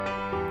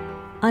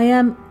I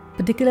am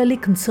particularly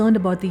concerned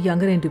about the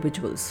younger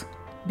individuals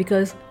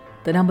because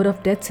the number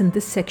of deaths in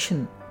this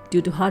section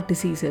due to heart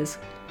diseases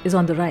is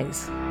on the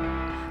rise.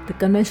 The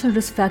conventional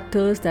risk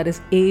factors, that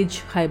is age,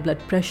 high blood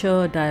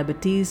pressure,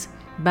 diabetes,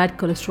 bad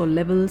cholesterol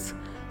levels,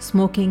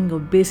 smoking,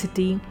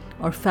 obesity,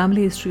 or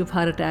family history of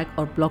heart attack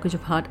or blockage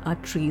of heart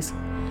arteries,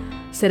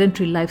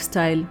 sedentary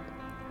lifestyle,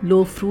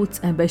 low fruits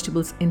and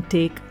vegetables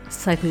intake,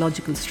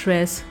 psychological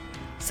stress,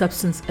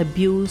 substance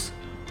abuse,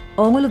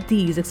 all of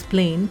these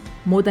explain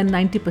more than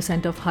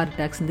 90% of heart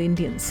attacks in the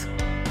Indians.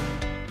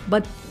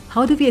 But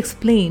how do we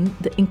explain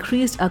the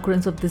increased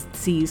occurrence of this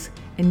disease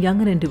in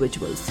younger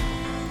individuals?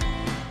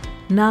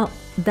 Now,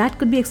 that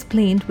could be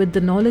explained with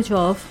the knowledge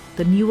of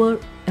the newer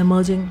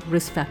emerging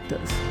risk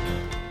factors,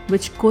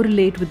 which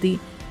correlate with the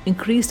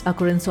increased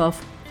occurrence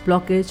of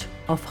blockage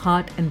of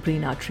heart and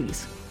brain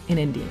arteries in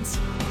Indians.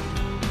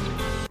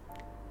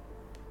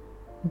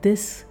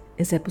 This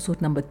is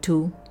episode number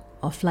 2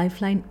 of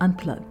Lifeline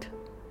Unplugged.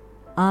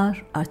 Are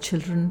our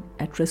children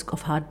at risk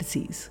of heart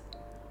disease?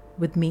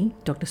 With me,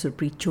 Dr.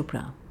 Surpreet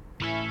Chopra.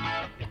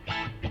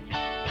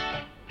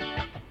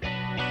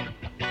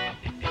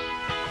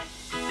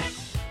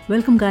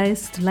 Welcome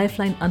guys to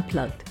Lifeline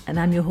Unplugged, and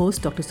I'm your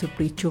host, Dr.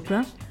 Surpreet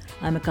Chopra.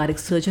 I'm a cardiac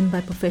surgeon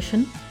by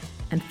profession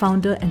and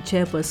founder and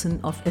chairperson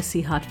of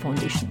SC Heart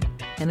Foundation,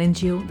 an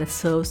NGO that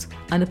serves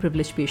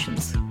underprivileged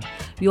patients.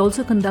 We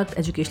also conduct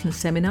educational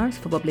seminars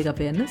for public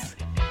awareness.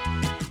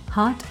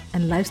 Heart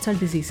and lifestyle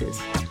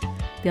diseases,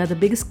 they are the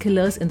biggest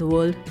killers in the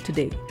world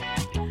today.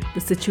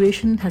 The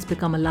situation has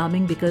become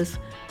alarming because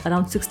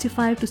around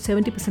 65 to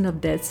 70%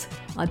 of deaths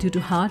are due to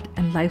heart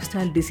and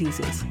lifestyle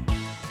diseases.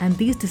 And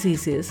these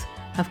diseases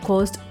have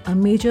caused a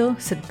major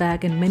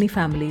setback in many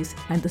families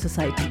and the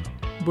society,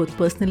 both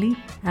personally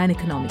and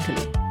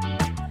economically.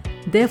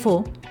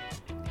 Therefore,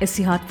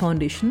 SC Heart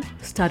Foundation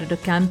started a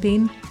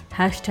campaign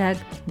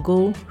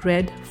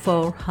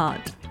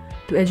 #GoRedForHeart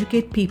to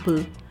educate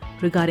people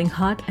regarding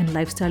heart and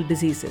lifestyle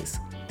diseases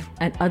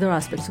and other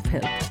aspects of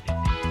health.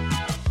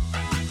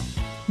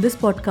 This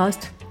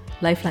podcast,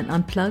 Lifeline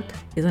Unplugged,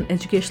 is an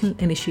educational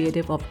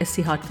initiative of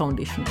SC Heart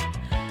Foundation.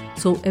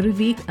 So every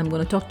week I'm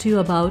going to talk to you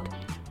about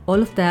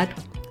all of that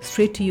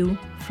straight to you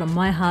from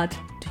my heart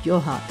to your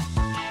heart.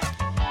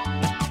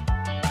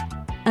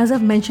 As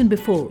I've mentioned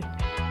before,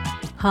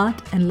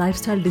 heart and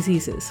lifestyle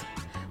diseases,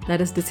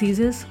 that is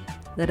diseases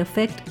that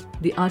affect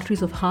the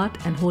arteries of heart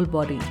and whole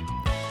body,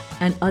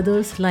 and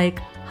others like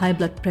high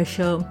blood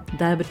pressure,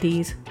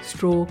 diabetes,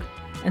 stroke,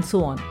 and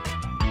so on.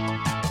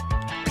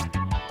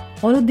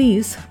 All of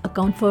these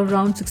account for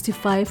around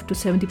 65 to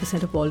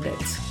 70% of all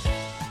deaths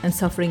and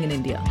suffering in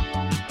India.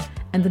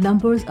 And the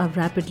numbers are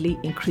rapidly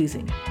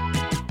increasing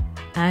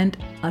and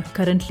are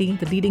currently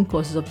the leading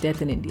causes of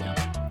death in India.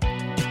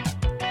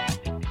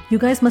 You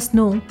guys must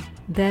know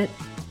that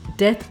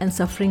death and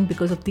suffering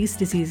because of these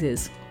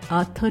diseases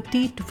are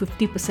 30 to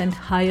 50%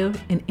 higher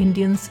in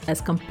Indians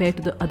as compared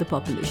to the other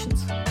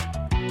populations.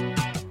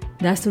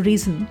 That's the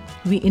reason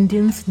we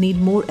Indians need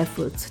more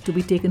efforts to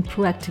be taken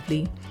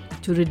proactively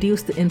to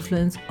reduce the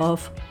influence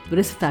of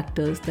risk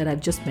factors that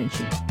I've just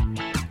mentioned.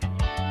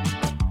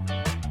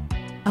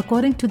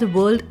 According to the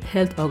World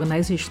Health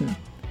Organization,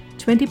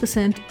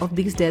 20% of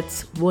these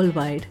deaths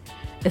worldwide,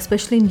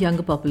 especially in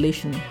younger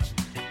population,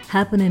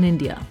 happen in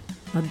India.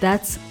 Now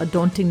that's a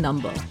daunting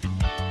number.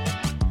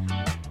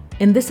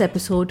 In this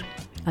episode,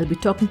 I'll be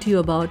talking to you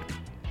about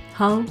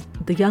how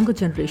the younger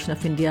generation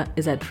of India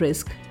is at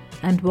risk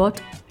and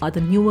what are the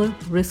newer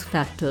risk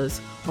factors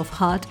of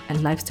heart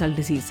and lifestyle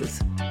diseases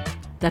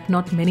that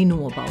not many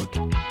know about.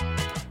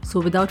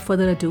 So without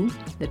further ado,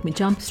 let me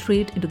jump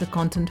straight into the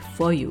content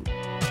for you.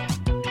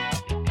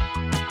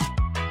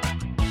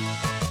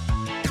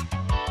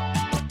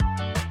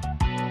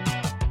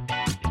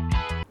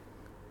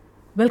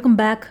 Welcome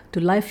back to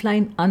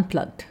Lifeline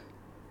Unplugged,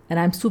 and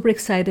I'm super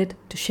excited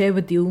to share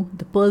with you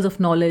the pearls of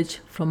knowledge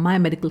from my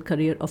medical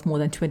career of more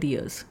than 20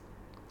 years.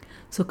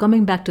 So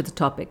coming back to the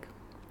topic,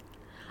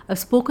 I've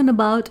spoken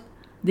about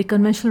the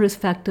conventional risk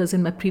factors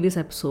in my previous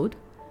episode,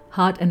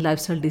 heart and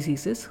lifestyle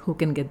diseases, who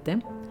can get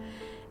them.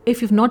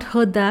 If you've not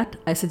heard that,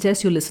 I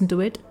suggest you listen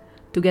to it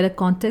to get a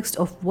context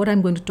of what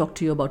I'm going to talk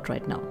to you about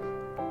right now.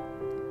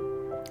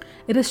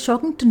 It is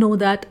shocking to know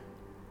that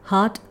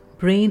heart,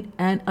 brain,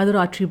 and other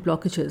artery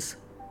blockages,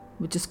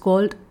 which is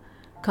called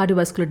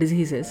cardiovascular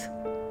diseases,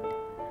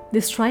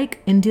 they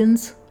strike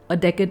Indians a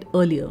decade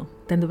earlier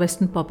than the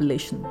Western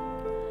population.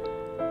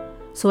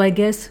 So I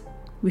guess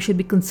we should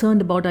be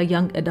concerned about our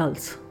young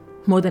adults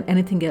more than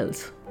anything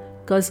else,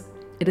 because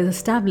it is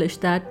established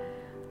that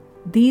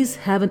these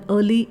have an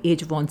early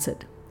age of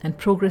onset and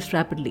progress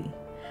rapidly.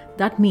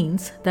 That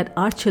means that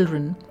our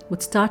children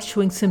would start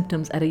showing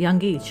symptoms at a young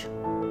age.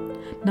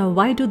 Now,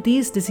 why do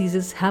these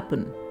diseases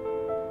happen?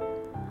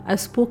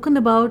 I've spoken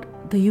about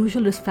the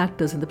usual risk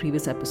factors in the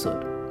previous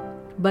episode,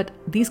 but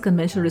these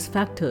conventional risk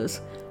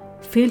factors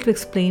fail to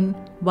explain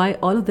why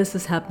all of this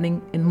is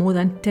happening in more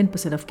than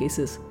 10% of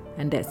cases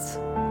and deaths.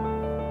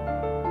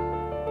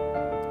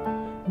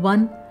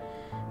 1.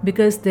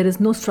 Because there is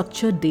no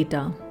structured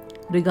data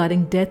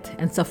regarding death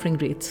and suffering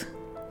rates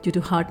due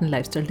to heart and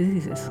lifestyle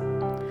diseases.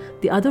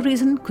 The other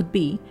reason could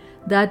be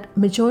that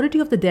majority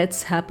of the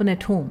deaths happen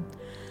at home,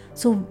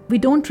 so we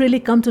don't really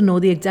come to know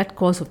the exact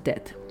cause of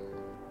death.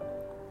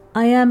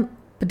 I am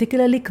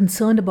particularly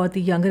concerned about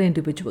the younger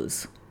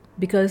individuals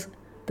because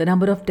the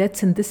number of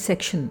deaths in this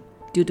section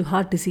due to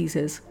heart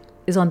diseases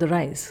is on the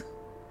rise.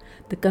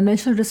 The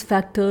conventional risk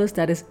factors,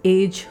 that is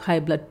age, high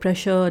blood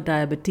pressure,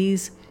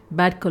 diabetes,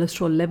 bad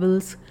cholesterol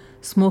levels,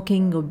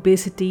 smoking,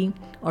 obesity,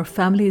 or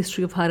family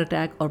history of heart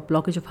attack or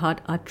blockage of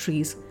heart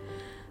arteries,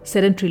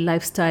 sedentary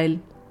lifestyle,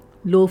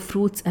 low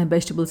fruits and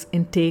vegetables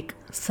intake,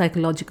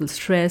 psychological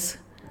stress,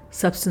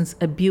 substance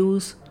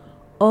abuse,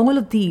 all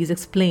of these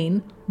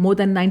explain more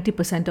than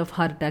 90% of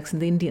heart attacks in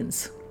the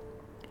Indians.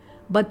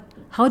 But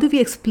how do we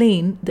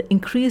explain the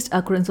increased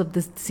occurrence of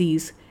this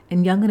disease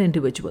in younger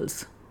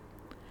individuals?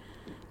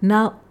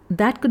 Now,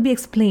 that could be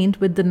explained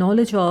with the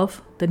knowledge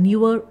of the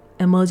newer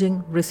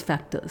emerging risk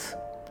factors,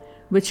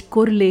 which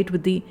correlate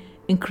with the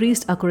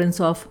increased occurrence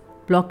of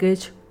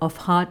blockage of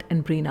heart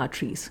and brain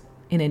arteries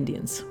in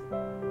Indians.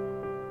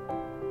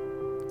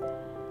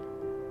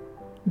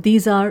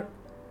 These are,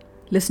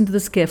 listen to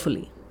this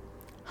carefully,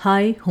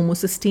 high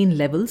homocysteine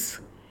levels,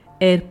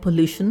 air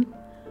pollution,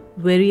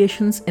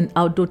 variations in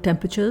outdoor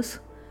temperatures,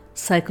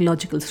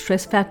 psychological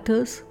stress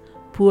factors,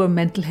 poor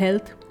mental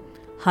health,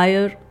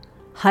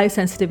 high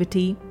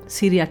sensitivity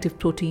C-reactive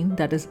protein,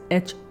 that is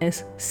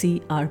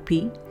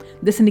HSCRP.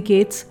 This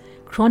indicates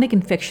chronic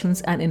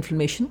infections and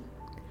inflammation,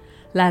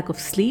 lack of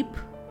sleep,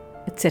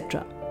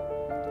 etc.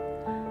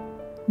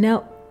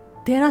 Now,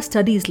 there are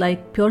studies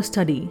like Pure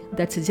Study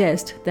that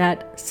suggest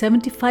that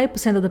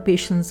 75% of the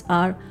patients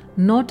are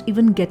not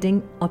even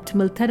getting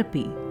optimal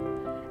therapy.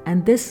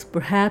 And this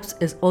perhaps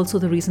is also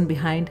the reason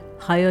behind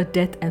higher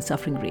death and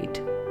suffering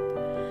rate.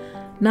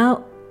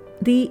 Now,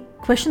 the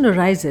question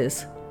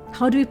arises,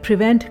 how do we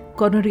prevent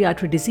coronary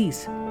artery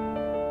disease?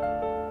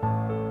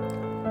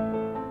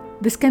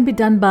 This can be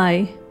done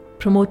by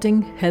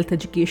promoting health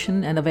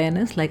education and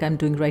awareness like I'm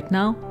doing right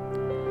now,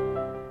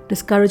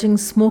 discouraging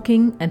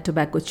smoking and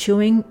tobacco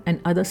chewing and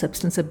other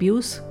substance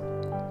abuse,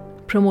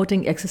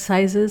 promoting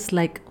exercises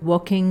like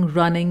walking,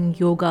 running,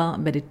 yoga,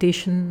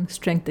 meditation,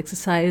 strength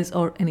exercise,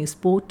 or any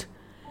sport,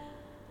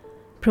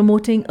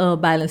 promoting a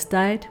balanced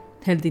diet,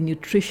 healthy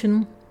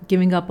nutrition,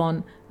 giving up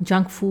on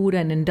junk food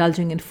and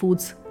indulging in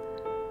foods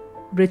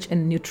rich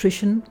in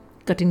nutrition,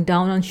 cutting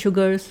down on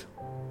sugars,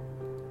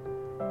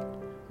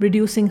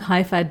 reducing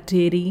high-fat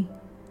dairy,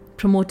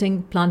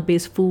 promoting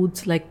plant-based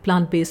foods like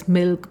plant-based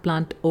milk,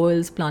 plant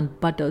oils, plant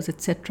butters,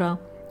 etc.,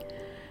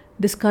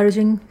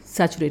 discouraging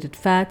saturated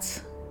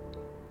fats,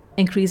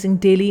 increasing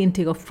daily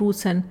intake of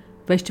fruits and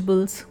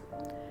vegetables,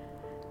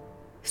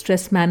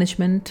 stress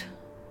management,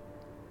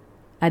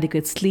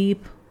 adequate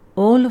sleep,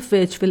 all of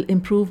which will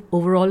improve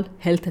overall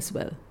health as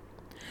well.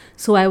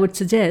 So I would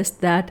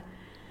suggest that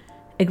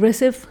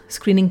aggressive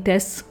screening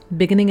tests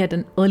beginning at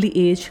an early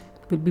age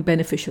will be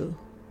beneficial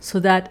so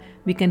that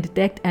we can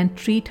detect and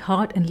treat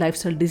heart and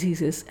lifestyle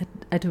diseases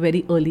at a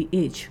very early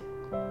age.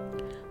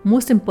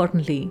 Most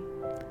importantly,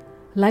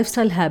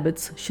 lifestyle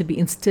habits should be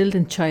instilled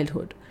in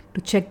childhood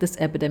to check this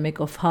epidemic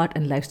of heart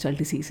and lifestyle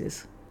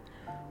diseases.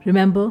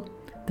 Remember,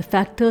 the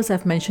factors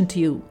I've mentioned to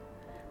you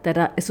that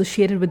are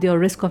associated with your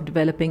risk of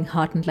developing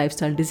heart and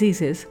lifestyle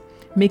diseases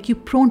make you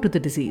prone to the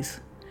disease.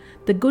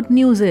 The good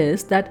news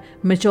is that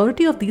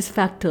majority of these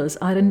factors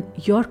are in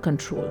your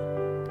control.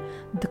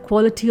 The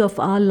quality of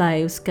our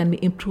lives can be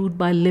improved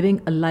by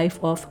living a life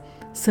of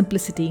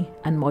simplicity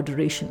and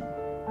moderation.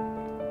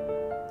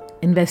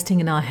 Investing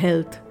in our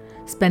health,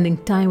 spending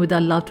time with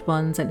our loved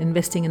ones, and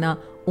investing in our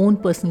own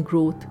personal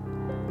growth.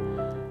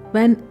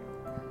 When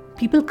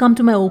people come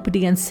to my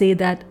OPD and say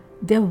that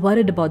they're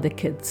worried about their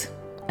kids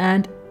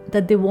and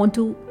that they want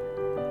to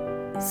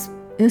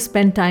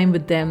spend time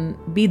with them,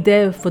 be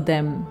there for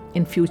them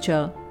in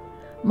future,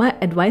 my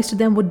advice to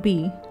them would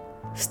be,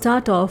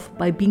 start off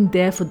by being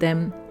there for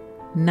them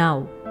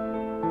now.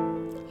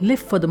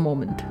 Live for the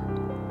moment.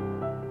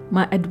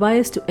 My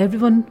advice to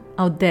everyone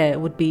out there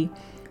would be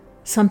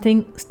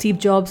something Steve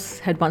Jobs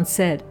had once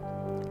said,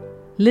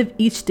 live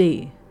each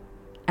day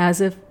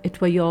as if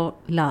it were your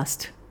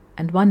last,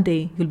 and one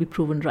day you'll be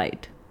proven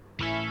right.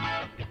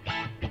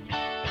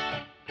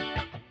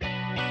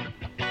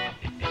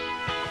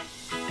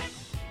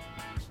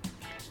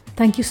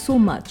 Thank you so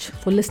much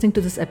for listening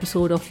to this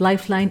episode of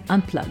Lifeline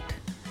Unplugged.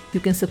 You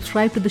can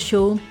subscribe to the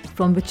show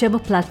from whichever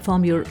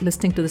platform you're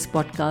listening to this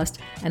podcast,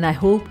 and I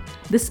hope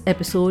this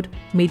episode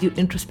made you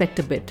introspect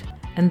a bit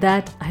and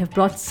that I have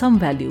brought some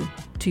value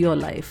to your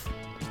life.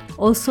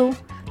 Also,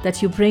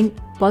 that you bring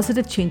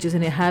positive changes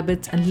in your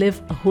habits and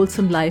live a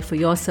wholesome life for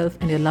yourself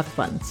and your loved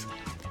ones.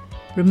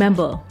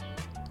 Remember,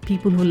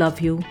 people who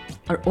love you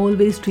are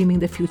always dreaming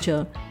the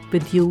future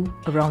with you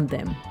around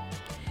them.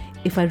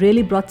 If I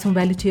really brought some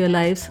value to your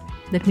lives,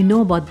 let me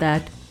know about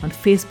that on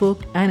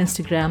Facebook and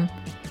Instagram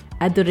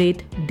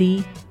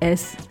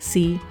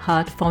 @DSC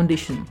Heart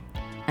Foundation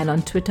and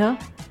on Twitter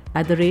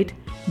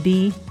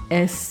 @DSCH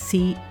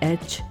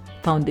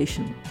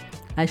Foundation.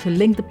 I shall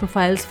link the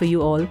profiles for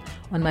you all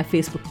on my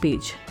Facebook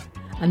page.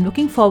 I'm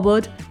looking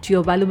forward to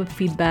your valuable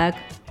feedback.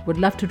 Would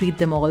love to read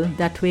them all.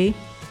 That way,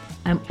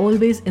 I'm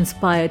always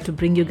inspired to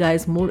bring you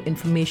guys more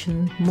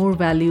information, more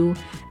value,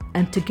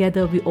 and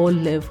together we all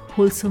live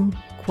wholesome,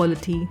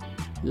 quality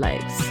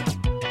lives.